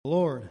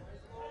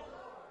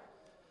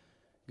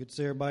Good to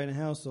see everybody in the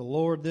house of the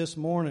Lord this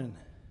morning.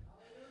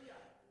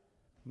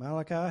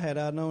 Malachi, had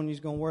I known you was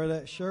going to wear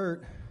that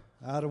shirt,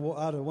 I'd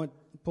have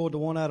pulled the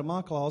one out of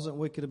my closet and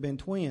we could have been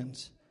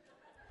twins.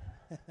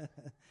 I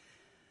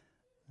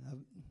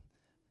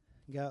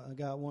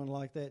got one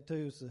like that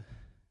too. It's a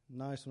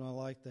nice one. I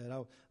like that.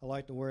 I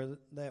like to wear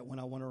that when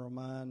I want to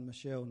remind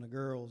Michelle and the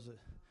girls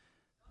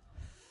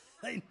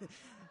that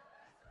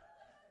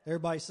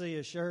everybody see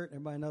a shirt,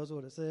 everybody knows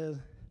what it says.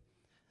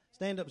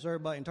 Stand up so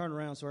everybody and turn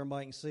around so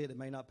everybody can see it that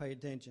may not pay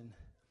attention.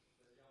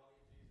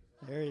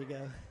 There you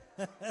go.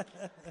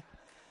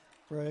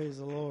 Praise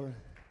the Lord.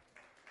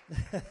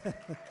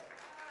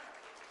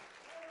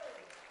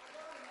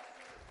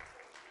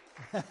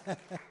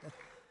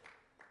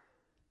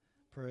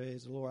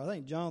 Praise the Lord. I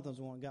think Jonathan's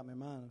the one that got me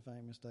mine, if I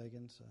ain't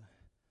mistaken. So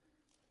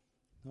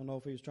I don't know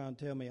if he was trying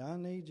to tell me I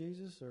need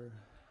Jesus or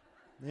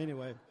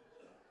anyway.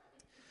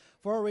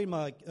 Before I read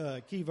my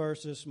key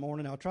verse this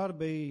morning, I'll try to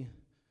be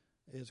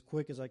as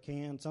quick as I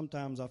can.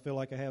 Sometimes I feel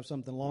like I have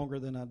something longer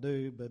than I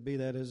do, but be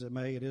that as it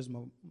may, it is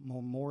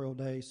Memorial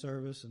Day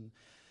service, and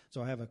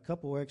so I have a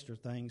couple extra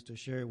things to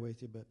share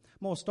with you. But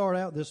I'm going to start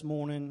out this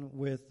morning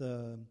with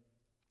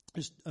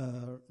just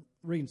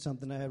reading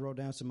something I had wrote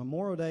down. So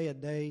Memorial Day, a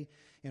day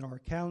in our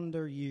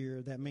calendar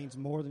year that means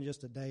more than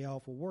just a day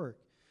off of work.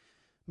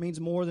 It means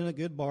more than a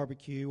good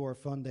barbecue or a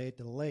fun day at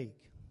the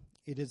lake.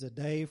 It is a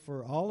day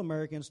for all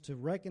Americans to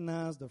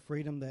recognize the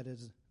freedom that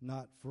is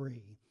not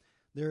free.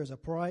 There is a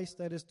price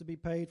that is to be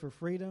paid for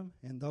freedom,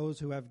 and those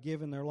who have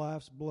given their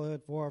life's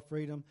blood for our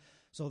freedom,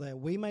 so that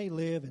we may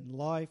live in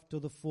life to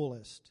the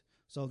fullest,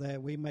 so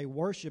that we may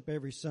worship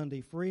every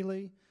Sunday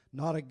freely,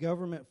 not a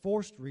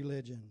government-forced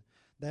religion,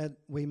 that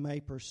we may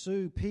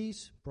pursue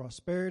peace,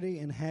 prosperity,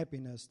 and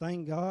happiness.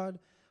 Thank God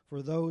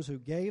for those who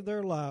gave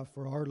their life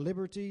for our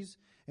liberties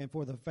and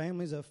for the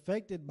families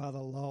affected by the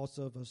loss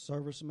of a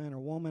serviceman or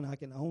woman. I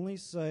can only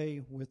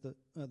say with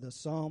the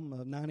Psalm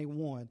of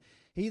 91,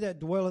 he that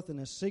dwelleth in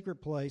the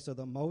secret place of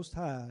the Most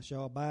High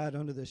shall abide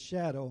under the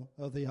shadow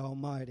of the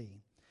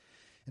Almighty.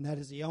 And that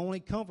is the only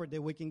comfort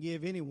that we can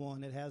give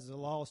anyone that has a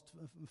lost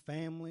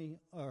family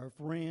or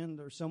friend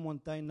or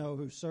someone they know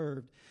who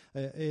served,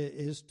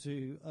 is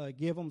to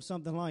give them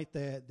something like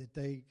that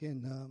they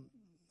can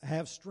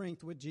have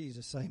strength with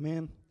Jesus.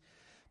 Amen.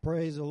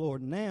 Praise the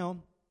Lord.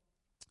 Now,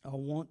 I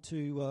want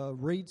to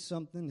read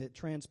something that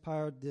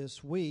transpired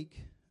this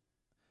week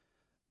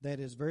that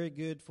is very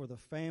good for the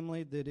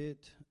family that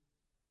it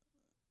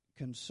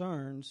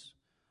concerns,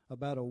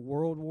 about a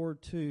World War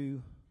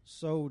II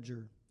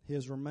soldier,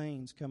 his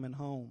remains coming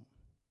home.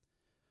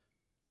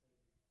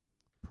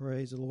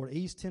 Praise the Lord.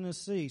 East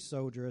Tennessee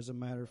soldier, as a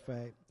matter of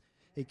fact.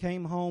 He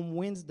came home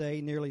Wednesday,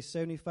 nearly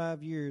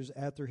 75 years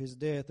after his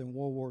death in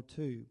World War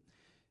II.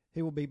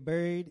 He will be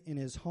buried in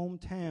his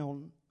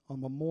hometown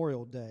on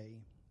Memorial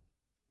Day.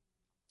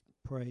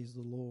 Praise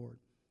the Lord.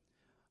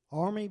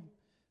 Army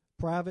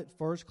Private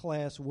First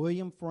Class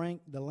William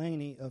Frank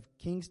Delaney of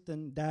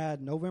Kingston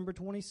died November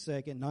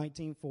 22nd,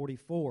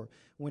 1944,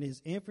 when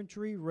his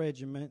infantry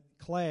regiment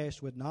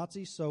clashed with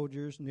Nazi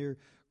soldiers near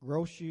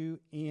Grossau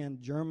in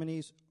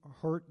Germany's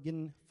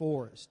Hürtgen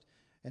Forest.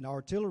 An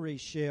artillery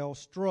shell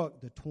struck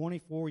the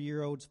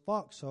 24-year-old's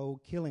foxhole,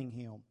 killing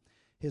him.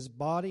 His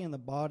body and the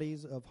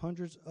bodies of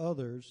hundreds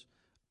others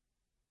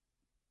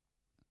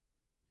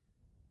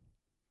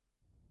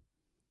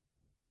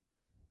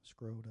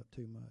scrolled up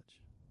too much.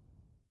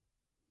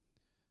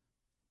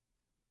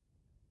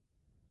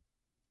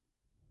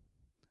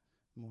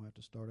 I'm going to have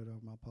to start it over.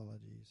 My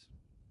apologies.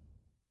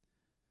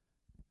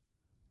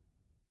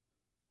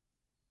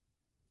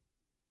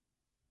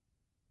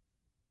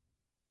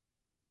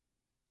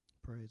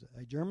 Praise it.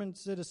 A German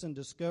citizen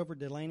discovered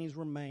Delaney's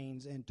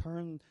remains and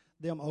turned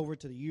them over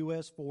to the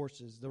U.S.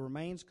 forces. The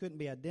remains couldn't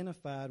be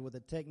identified with the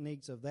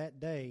techniques of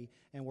that day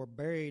and were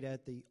buried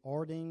at the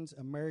Ardennes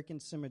American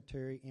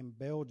Cemetery in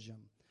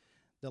Belgium.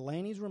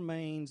 Delaney's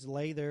remains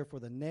lay there for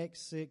the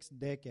next 6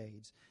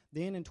 decades.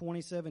 Then in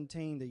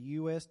 2017, the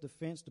U.S.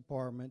 Defense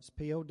Department's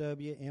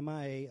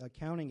POW/MIA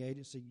accounting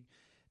agency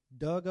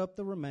dug up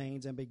the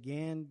remains and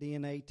began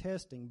DNA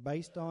testing.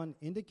 Based on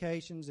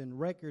indications and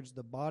records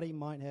the body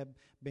might have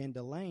been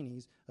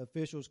Delaney's,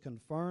 officials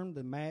confirmed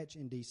the match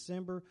in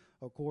December,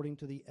 according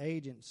to the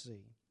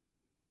agency.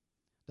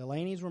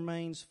 Delaney's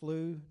remains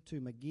flew to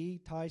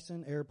McGee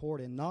Tyson Airport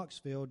in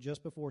Knoxville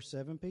just before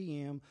 7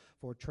 p.m.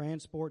 for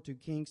transport to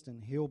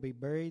Kingston. He'll be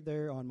buried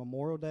there on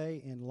Memorial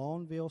Day in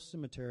Lawnville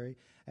Cemetery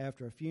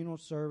after a funeral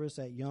service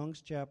at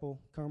Young's Chapel,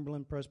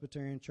 Cumberland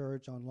Presbyterian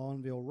Church on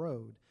Lawnville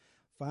Road.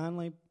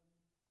 Finally,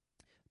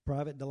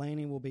 Private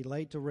Delaney will be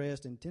laid to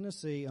rest in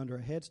Tennessee under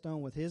a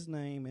headstone with his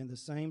name in the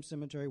same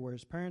cemetery where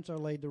his parents are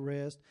laid to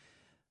rest,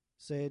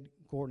 said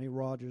Courtney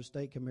Rogers,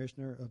 State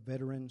Commissioner of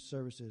Veteran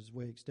Services.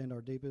 We extend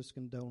our deepest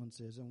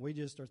condolences, and we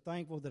just are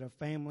thankful that a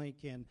family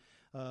can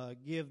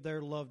give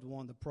their loved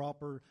one the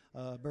proper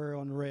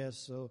burial and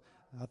rest. So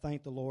I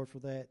thank the Lord for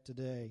that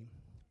today.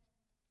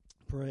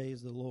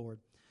 Praise the Lord.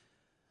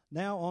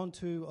 Now on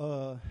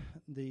to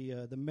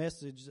the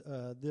message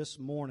this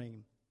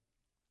morning.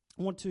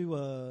 I want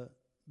to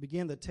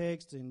begin the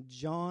text in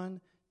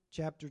John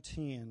chapter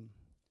 10.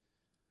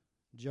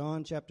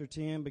 John chapter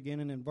 10,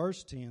 beginning in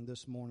verse 10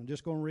 this morning.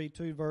 Just going to read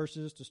 2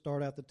 verses to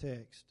start out the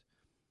text.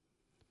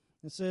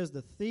 It says,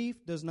 "The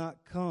thief does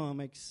not come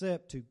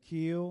except to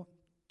kill,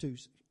 to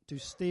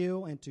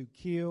steal, and to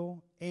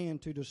kill,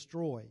 and to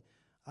destroy.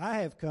 I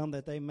have come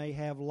that they may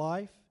have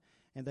life,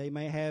 and they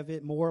may have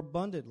it more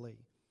abundantly.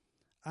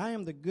 I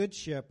am the good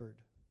shepherd.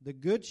 The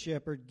good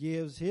shepherd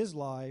gives his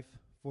life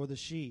for the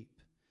sheep."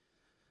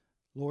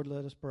 Lord,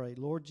 let us pray.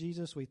 Lord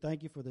Jesus, we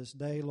thank you for this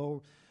day,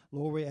 Lord.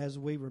 Lord, as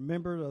we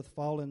remember the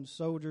fallen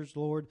soldiers,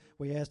 Lord,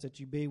 we ask that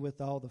you be with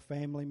all the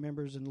family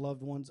members and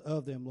loved ones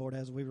of them, Lord,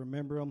 as we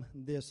remember them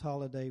this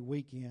holiday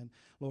weekend.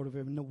 Lord, if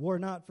it were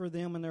not for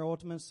them and their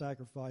ultimate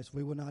sacrifice,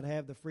 we would not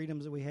have the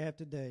freedoms that we have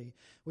today.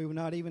 We would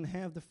not even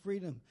have the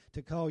freedom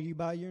to call you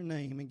by your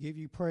name and give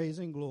you praise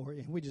and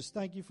glory. And we just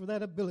thank you for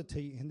that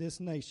ability in this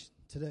nation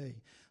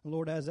today.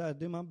 Lord, as I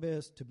do my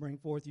best to bring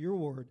forth your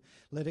word,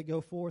 let it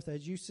go forth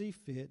as you see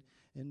fit,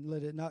 and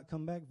let it not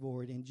come back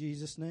void. In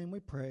Jesus' name we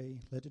pray.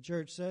 Let the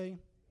church say,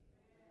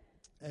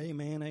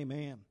 amen,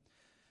 amen.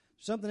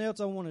 Something else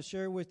I want to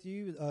share with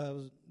you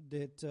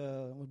that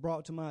was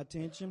brought to my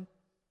attention.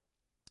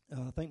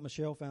 I think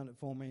Michelle found it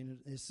for me. And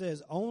it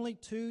says, "Only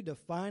 2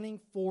 defining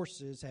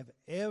forces have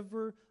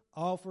ever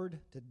offered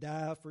to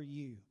die for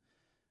you: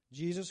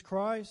 Jesus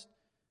Christ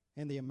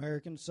and the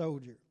American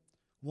soldier.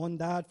 One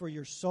died for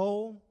your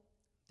soul,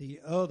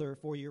 the other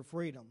for your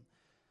freedom.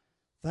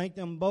 Thank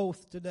them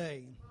both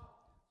today."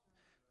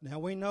 Now,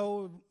 we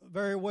know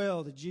very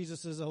well that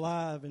Jesus is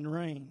alive and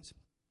reigns.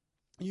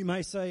 You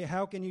may say,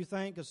 how can you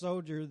thank a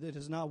soldier that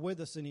is not with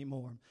us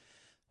anymore?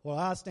 Well,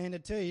 I stand to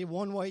tell you,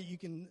 one way you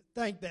can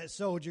thank that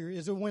soldier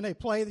is when they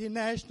play the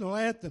national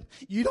anthem.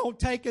 You don't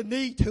take a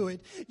knee to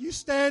it. You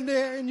stand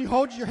there and you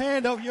hold your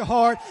hand over your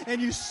heart and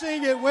you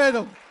sing it with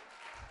them.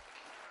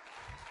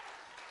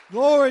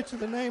 Glory to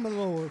the name of the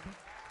Lord.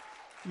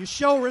 You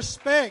show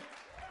respect.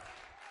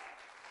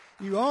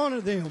 You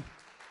honor them.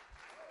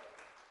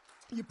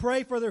 You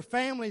pray for their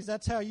families.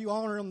 That's how you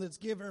honor them that's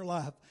given their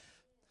life.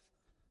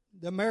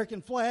 The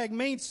American flag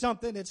means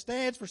something. It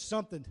stands for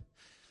something.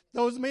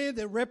 Those men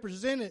that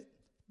represent it,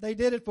 they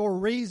did it for a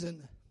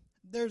reason.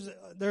 There's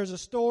a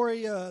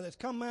story that's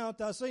come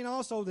out I've seen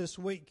also this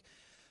week.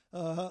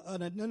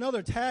 Another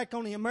attack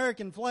on the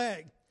American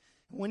flag.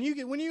 When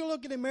you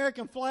look at the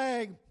American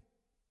flag,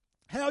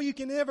 how you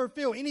can ever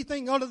feel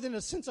anything other than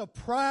a sense of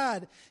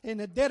pride and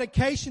a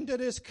dedication to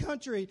this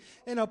country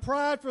and a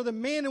pride for the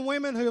men and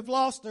women who have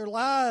lost their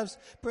lives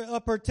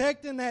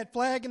protecting that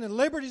flag and the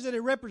liberties that it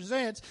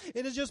represents.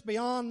 It is just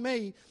beyond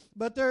me.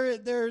 But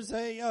there's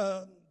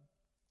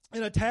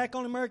an attack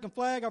on the American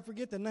flag. I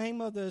forget the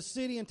name of the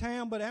city and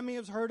town, but how many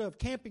have heard of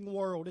Camping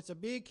World? It's a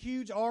big,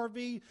 huge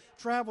RV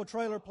travel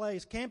trailer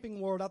place, Camping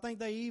World. I think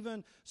they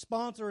even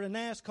sponsored a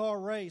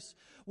NASCAR race.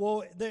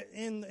 Well,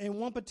 in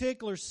one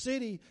particular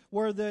city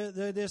where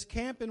this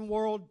Camping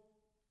World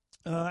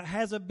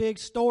has a big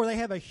store, they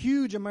have a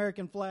huge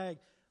American flag,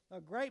 a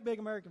great big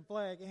American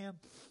flag, and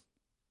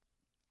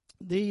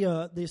the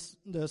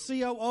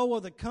COO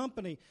of the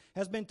company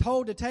has been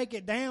told to take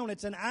it down.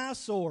 It's an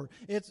eyesore.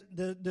 It's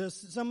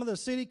some of the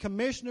city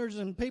commissioners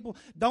and people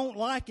don't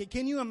like it.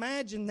 Can you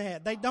imagine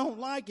that? They don't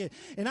like it.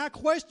 And I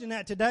question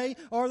that today.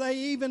 Are they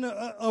even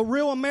a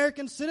real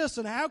American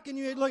citizen? How can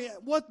you look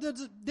at what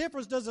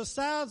difference does the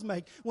size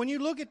make? When you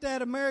look at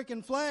that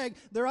American flag,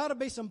 there ought to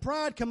be some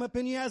pride come up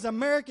in you as an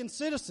American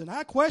citizen.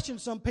 I question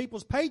some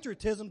people's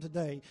patriotism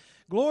today.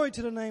 Glory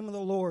to the name of the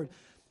Lord.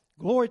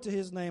 Glory to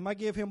his name. I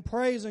give him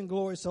praise and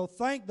glory. So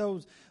thank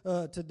those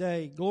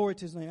today. Glory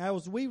to his name.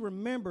 As we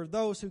remember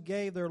those who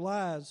gave their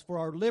lives for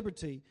our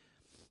liberty,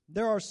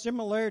 there are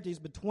similarities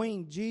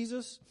between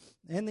Jesus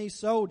and these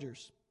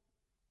soldiers.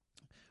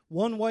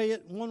 One way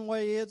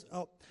is,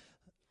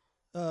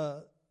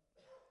 I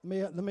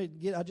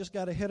just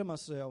got ahead of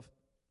myself.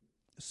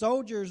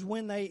 Soldiers,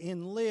 when they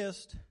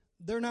enlist,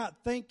 they're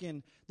not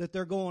thinking that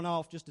they're going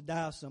off just to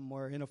die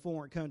somewhere in a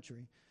foreign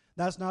country.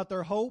 That's not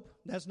their hope.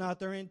 That's not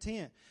their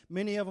intent.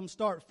 Many of them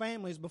start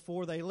families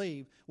before they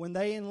leave. When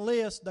they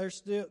enlist,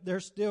 they're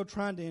still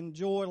trying to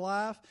enjoy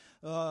life.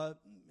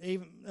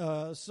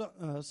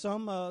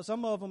 Some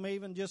of them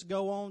even just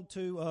go on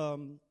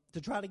to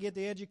try to get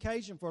the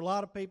education. For a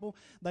lot of people,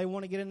 they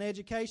want to get an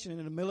education,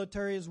 and the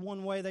military is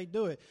one way they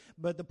do it.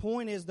 But the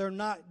point is, they're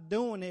not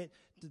doing it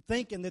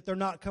thinking that they're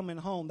not coming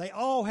home. They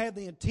all have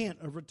the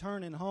intent of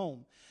returning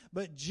home.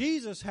 But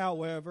Jesus,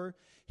 however,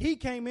 he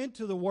came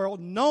into the world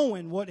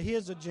knowing what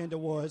his agenda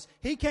was.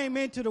 He came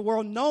into the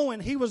world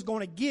knowing he was going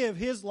to give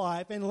his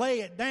life and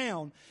lay it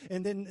down,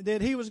 and then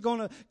that he was going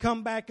to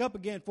come back up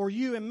again for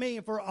you and me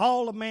and for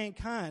all of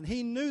mankind.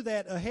 He knew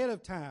that ahead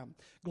of time.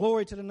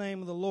 Glory to the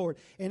name of the Lord.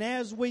 And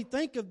as we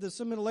think of the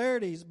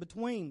similarities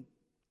between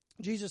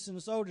Jesus and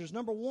the soldiers,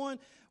 number one,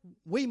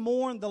 we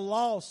mourn the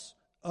loss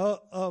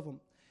of them.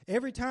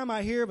 Every time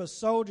I hear of a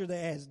soldier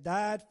that has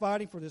died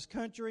fighting for this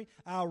country,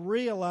 I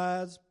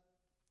realize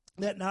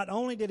that not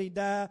only did he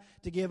die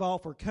to give all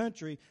for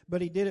country,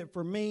 but he did it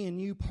for me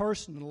and you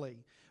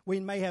personally. We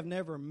may have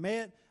never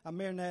met. I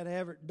may not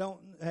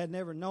had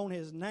never known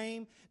his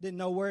name, didn't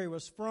know where he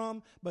was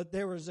from, but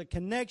there was a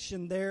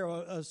connection there,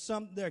 a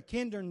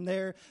kindred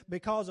there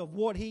because of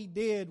what he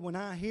did. When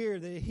I hear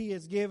that he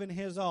has given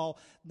his all,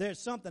 there's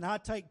something I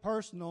take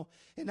personal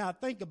and I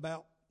think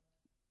about.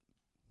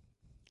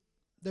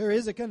 There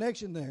is a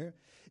connection there.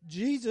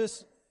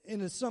 Jesus,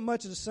 in so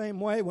much the same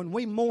way, when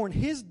we mourn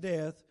his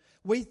death,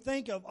 we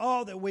think of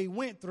all that we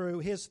went through,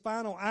 his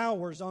final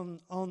hours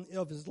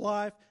of his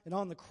life and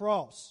on the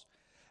cross.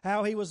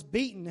 How he was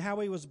beaten,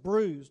 how he was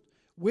bruised,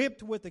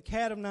 whipped with the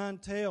cat of nine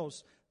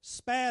tails,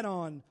 spat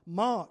on,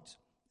 mocked.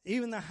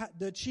 Even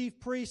the chief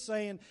priest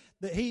saying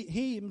that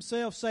he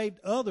himself saved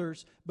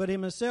others, but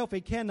himself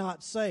he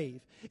cannot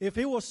save. If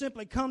he will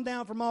simply come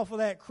down from off of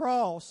that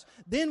cross,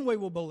 then we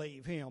will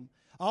believe him.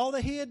 All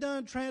that he had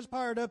done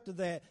transpired up to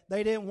that.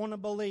 They didn't want to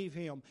believe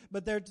him.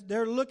 But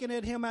they're looking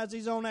at him as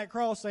he's on that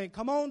cross saying,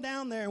 come on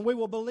down there and we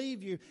will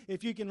believe you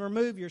if you can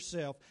remove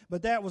yourself.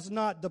 But that was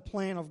not the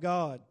plan of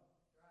God.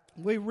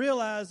 We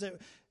realize that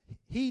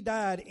he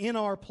died in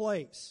our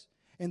place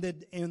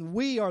and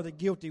we are the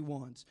guilty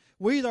ones.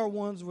 We are the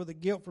ones with the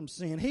guilt from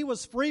sin. He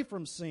was free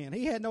from sin.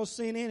 He had no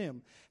sin in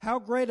him. How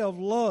great of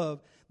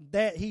love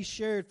that he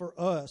shared for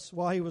us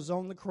while he was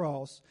on the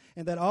cross,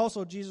 and that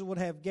also Jesus would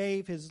have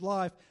gave his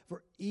life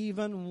for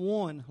even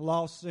one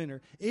lost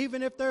sinner.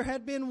 Even if there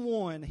had been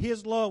one,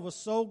 his love was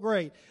so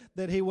great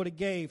that he would have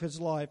gave his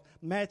life.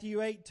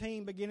 Matthew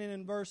 18, beginning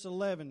in verse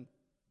 11.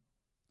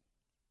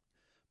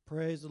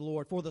 Praise the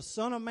Lord. For the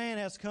Son of Man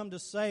has come to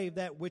save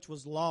that which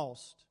was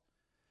lost.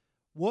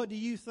 What do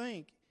you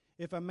think?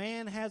 If a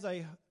man has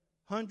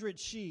 100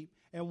 sheep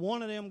and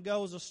one of them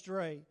goes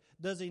astray,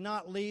 does he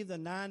not leave the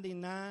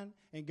 99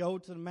 and go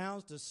to the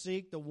mountains to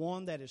seek the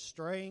one that is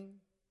straying?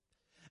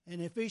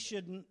 And if he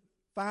shouldn't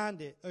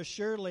find it,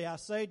 assuredly I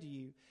say to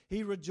you,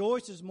 he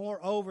rejoices more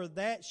over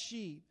that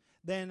sheep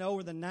than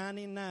over the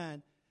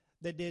 99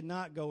 that did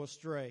not go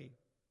astray.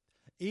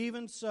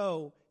 Even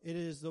so, it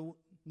is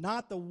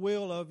not the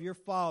will of your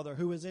Father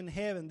who is in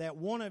heaven that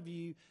one of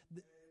you,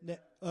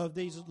 of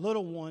these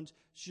little ones,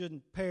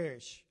 shouldn't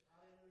perish.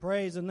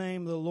 Praise the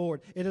name of the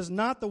Lord. It is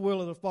not the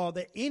will of the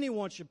Father that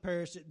anyone should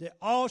perish, that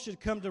all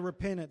should come to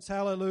repentance.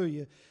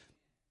 Hallelujah.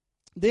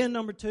 Then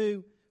number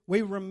 2,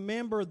 we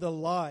remember the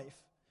life.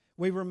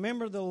 We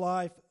remember the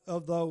life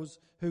of those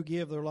who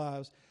give their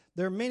lives.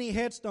 There are many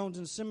headstones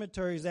in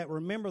cemeteries that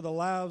remember the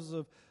lives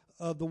of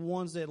the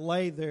ones that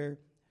lay there.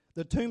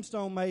 The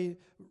tombstone may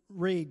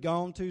read,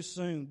 "Gone too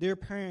soon. Dear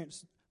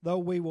parents, though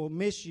we will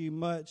miss you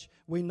much,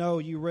 we know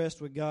you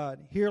rest with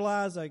God." Here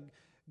lies a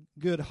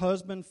good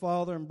husband,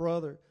 father, and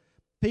brother.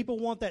 People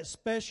want that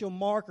special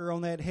marker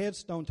on that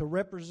headstone to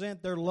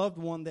represent their loved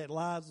one that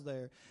lies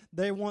there.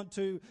 They want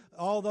to,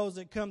 all those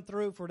that come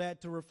through for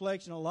that to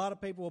reflection. A lot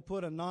of people will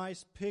put a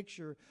nice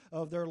picture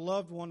of their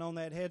loved one on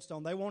that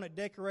headstone. They want it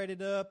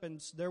decorated up, and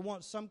they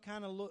want some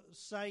kind of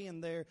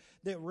saying there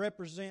that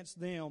represents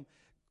them.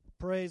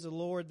 Praise the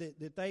Lord,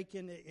 that they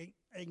can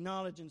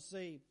acknowledge and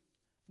see.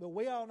 But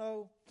we all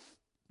know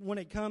when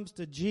it comes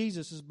to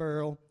Jesus'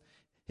 burial,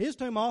 his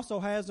tomb also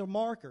has a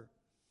marker.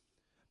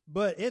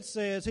 But it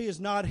says he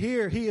is not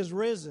here, he is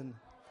risen.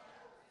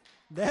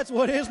 That's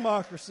what his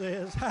marker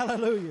says.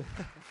 Hallelujah.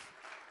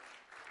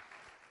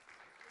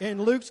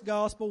 In Luke's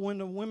gospel, when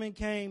the women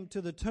came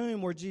to the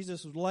tomb where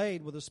Jesus was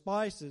laid with the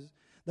spices,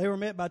 they were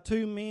met by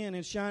 2 men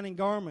in shining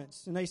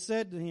garments. And they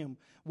said to him,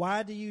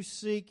 "Why do you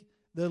seek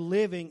the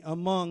living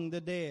among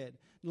the dead?"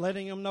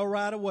 Letting him know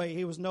right away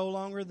he was no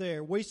longer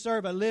there. We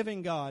serve a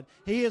living God.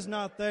 He is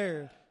not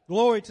there.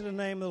 Glory to the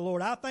name of the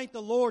Lord. I thank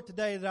the Lord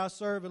today that I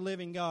serve a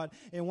living God.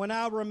 And when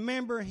I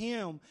remember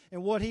him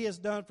and what he has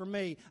done for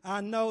me,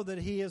 I know that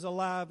he is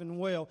alive and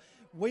well.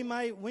 We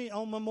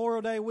on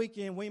Memorial Day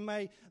weekend,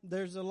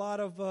 there's a lot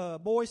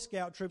of Boy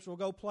Scout troops will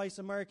go place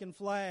American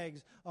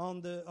flags on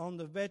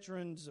the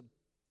veterans'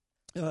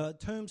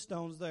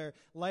 tombstones there,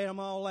 lay them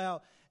all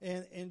out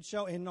and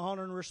show and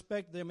honor and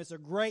respect them. It's a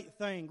great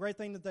thing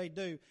that they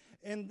do.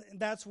 And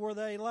that's where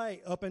they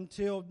lay up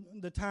until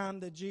the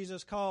time that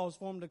Jesus calls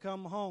for them to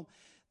come home.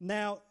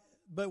 Now,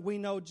 but we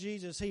know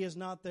Jesus, he is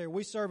not there.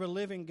 We serve a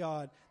living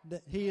God.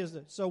 That he is.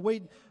 So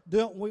we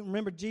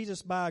remember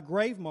Jesus by a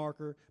grave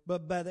marker,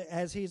 but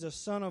as he's a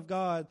Son of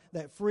God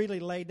that freely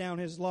laid down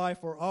his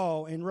life for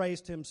all and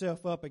raised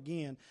himself up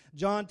again.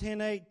 John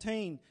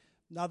 10:18.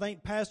 I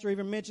think Pastor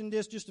even mentioned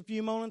this just a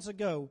few moments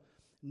ago.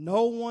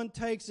 "No one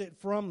takes it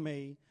from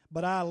me,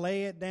 but I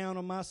lay it down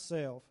on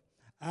myself.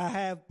 I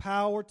have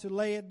power to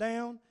lay it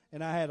down,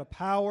 and I have a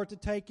power to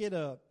take it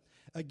up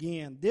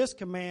again. This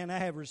command I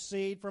have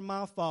received from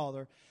my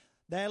Father."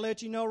 That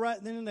lets you know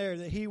right then and there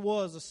that he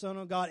was the Son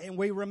of God. And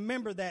we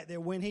remember that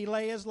when he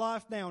lay his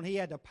life down, he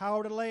had the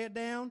power to lay it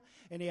down,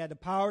 and he had the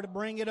power to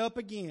bring it up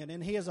again.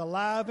 And he is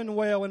alive and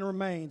well and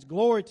remains.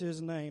 Glory to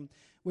his name.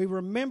 We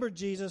remember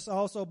Jesus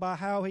also by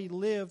how he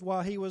lived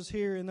while he was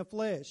here in the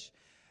flesh,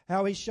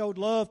 how he showed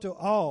love to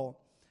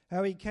all,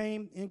 how he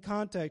came in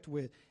contact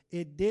with.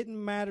 It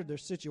didn't matter their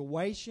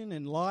situation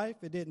in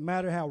life. It didn't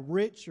matter how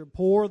rich or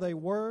poor they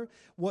were,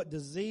 what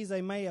disease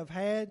they may have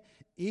had.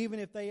 even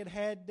if they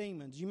had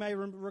demons. You may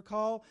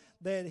recall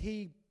that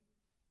he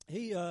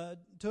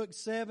took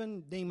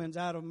 7 demons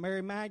out of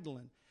Mary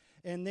Magdalene,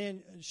 and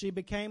then she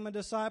became a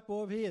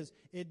disciple of his.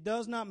 It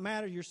does not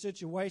matter your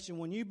situation.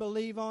 When you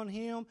believe on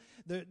him,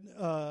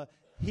 that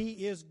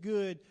he is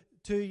good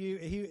to you.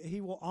 He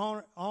will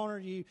honor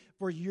you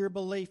for your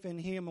belief in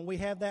him. And we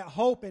have that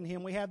hope in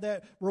him. We have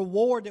that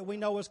reward that we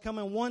know is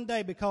coming one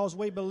day because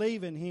we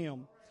believe in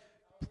him.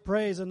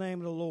 Praise the name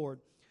of the Lord.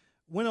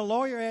 When a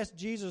lawyer asked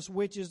Jesus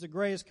which is the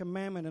greatest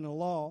commandment in the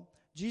law,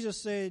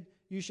 Jesus said,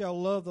 "You shall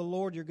love the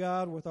Lord your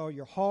God with all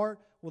your heart,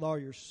 with all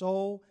your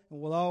soul,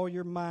 and with all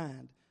your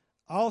mind.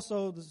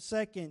 Also the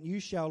second, you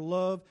shall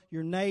love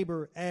your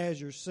neighbor as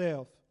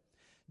yourself."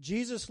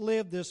 Jesus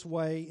lived this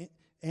way,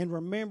 and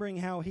remembering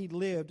how he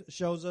lived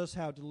shows us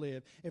how to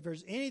live. If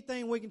there's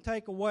anything we can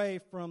take away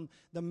from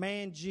the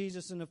man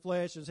Jesus in the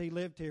flesh as he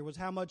lived here, was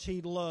how much he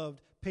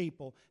loved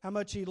people, how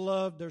much he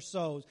loved their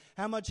souls,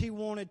 how much he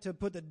wanted to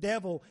put the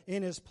devil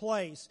in his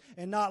place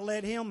and not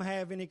let him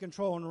have any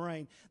control and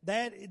reign.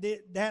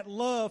 That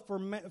love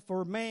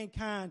for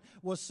mankind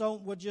was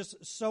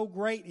just so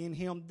great in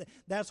him.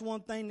 That's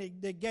one thing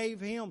that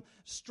gave him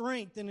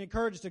strength and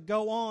encouragement to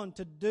go on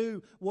to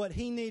do what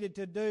he needed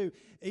to do,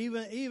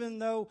 even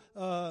though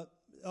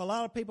a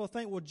lot of people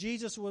think, well,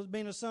 Jesus was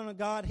being a son of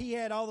God. He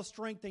had all the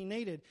strength he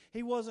needed.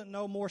 He wasn't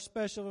no more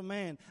special of a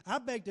man. I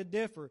beg to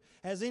differ.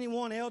 Has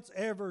anyone else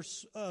ever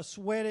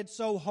sweated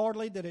so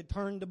hardly that it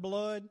turned to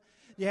blood?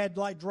 You had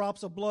like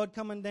drops of blood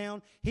coming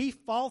down. He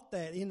fought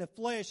that in the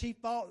flesh. He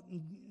fought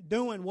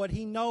doing what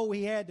he know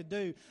he had to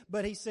do.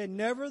 But he said,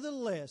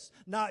 nevertheless,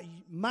 not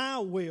my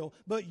will,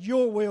 but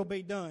your will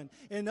be done.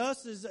 And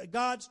us as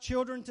God's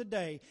children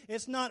today,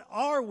 it's not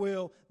our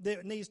will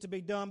that needs to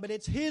be done, but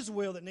it's his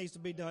will that needs to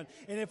be done.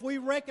 And if we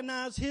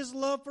recognize his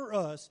love for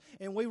us,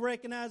 and we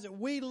recognize that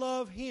we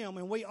love him,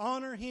 and we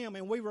honor him,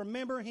 and we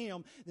remember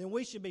him, then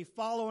we should be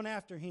following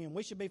after him.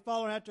 We should be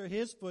following after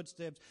his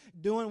footsteps,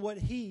 doing what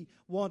he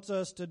wants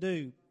us to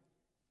do.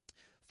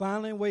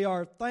 Finally, we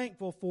are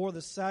thankful for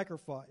the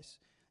sacrifice.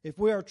 If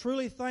we are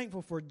truly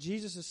thankful for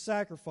Jesus'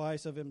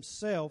 sacrifice of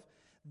himself,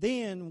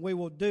 then we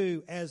will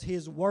do as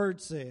his word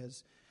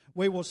says.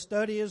 We will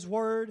study his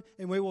word,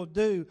 and we will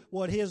do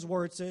what his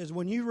word says.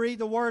 When you read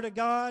the word of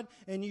God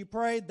and you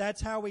pray,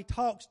 that's how he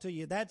talks to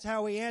you. That's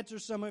how he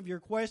answers some of your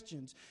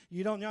questions.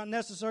 You're not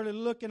necessarily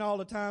looking all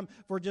the time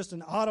for just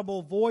an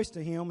audible voice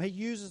to him. He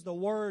uses the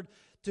word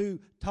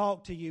to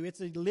talk to you. It's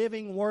a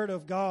living word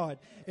of God.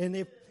 And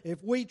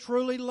if we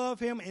truly love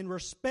him and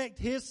respect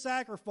his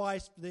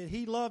sacrifice that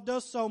he loved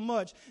us so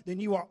much, then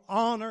you will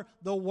honor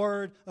the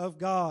word of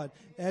God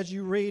as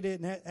you read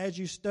it and as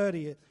you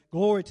study it.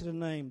 Glory to the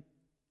name.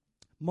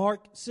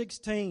 Mark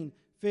 16,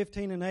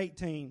 15 and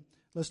 18.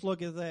 Let's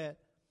look at that.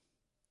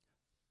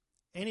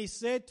 And he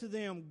said to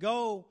them,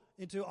 "Go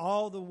into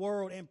all the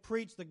world and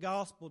preach the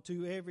gospel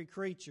to every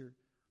creature.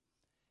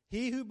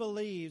 He who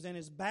believes and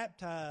is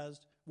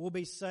baptized will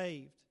be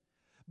saved,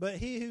 but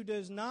he who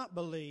does not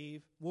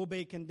believe will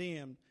be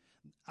condemned."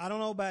 I don't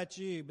know about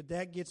you, but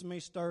that gets me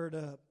stirred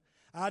up.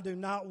 I do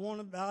not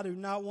want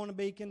to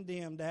be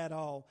condemned at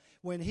all.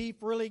 When he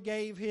freely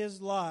gave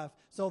his life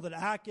so that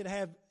I could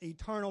have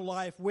eternal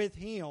life with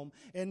him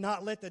and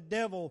not let the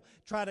devil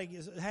try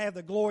to have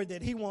the glory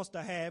that he wants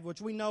to have,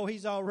 which we know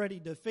he's already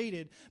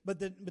defeated. But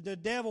the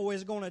devil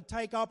is going to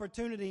take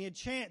opportunity and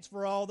chance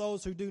for all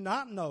those who do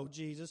not know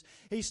Jesus.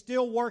 He's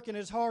still working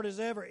as hard as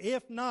ever,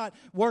 if not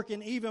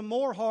working even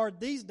more hard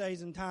these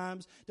days and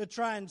times to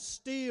try and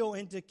steal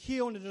and to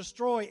kill and to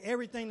destroy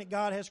everything that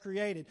God has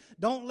created.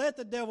 Don't let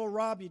the devil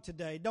rob you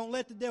today. Don't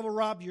let the devil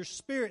rob your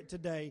spirit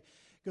today,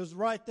 because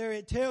right there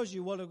it tells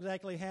you what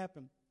exactly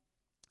happened.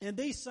 And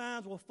these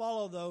signs will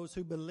follow those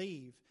who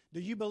believe. Do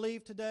you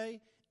believe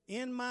today?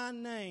 In my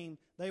name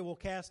they will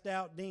cast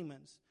out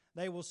demons.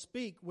 They will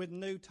speak with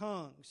new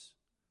tongues.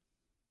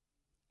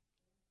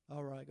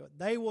 All right, good.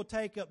 They will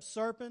take up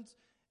serpents,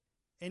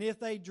 and if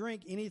they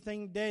drink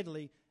anything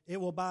deadly, it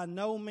will by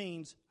no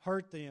means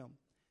hurt them.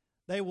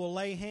 They will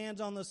lay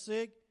hands on the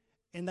sick,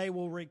 and they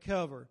will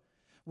recover.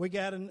 We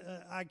got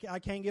I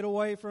can't get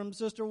away from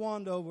Sister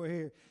Wanda over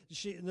here.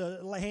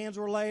 The hands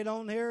were laid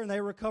on her and they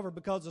recovered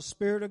because the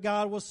Spirit of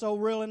God was so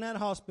real in that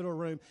hospital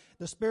room.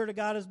 The Spirit of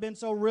God has been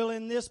so real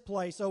in this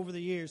place over the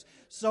years.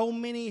 So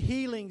many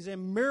healings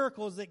and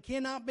miracles that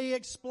cannot be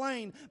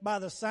explained by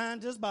the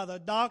scientists, by the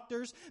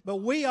doctors, but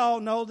we all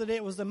know that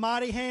it was the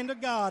mighty hand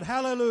of God.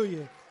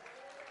 Hallelujah.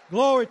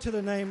 Glory to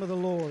the name of the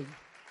Lord.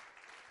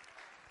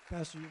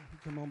 Pastor, you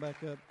come on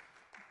back up.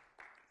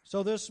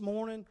 So this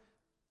morning,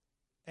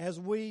 as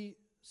we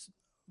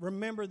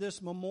remember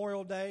this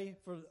Memorial Day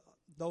for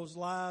those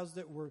lives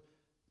that were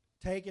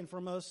taken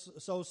from us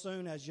so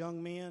soon as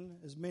young men,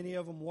 as many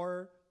of them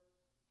were,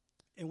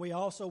 and we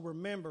also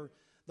remember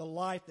the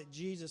life that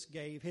Jesus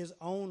gave, his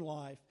own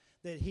life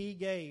that he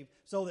gave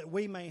so that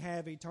we may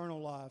have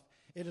eternal life.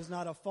 It is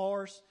not a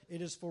farce,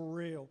 it is for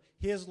real.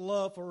 His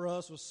love for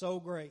us was so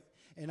great.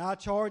 And I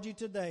charge you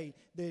today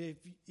that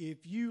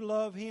if you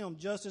love Him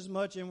just as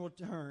much in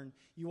return,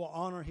 you will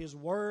honor His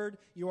Word,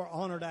 you will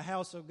honor the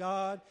house of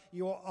God,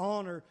 you will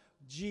honor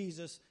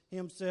Jesus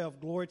Himself.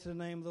 Glory to the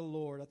name of the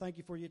Lord. I thank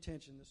you for your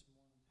attention this morning.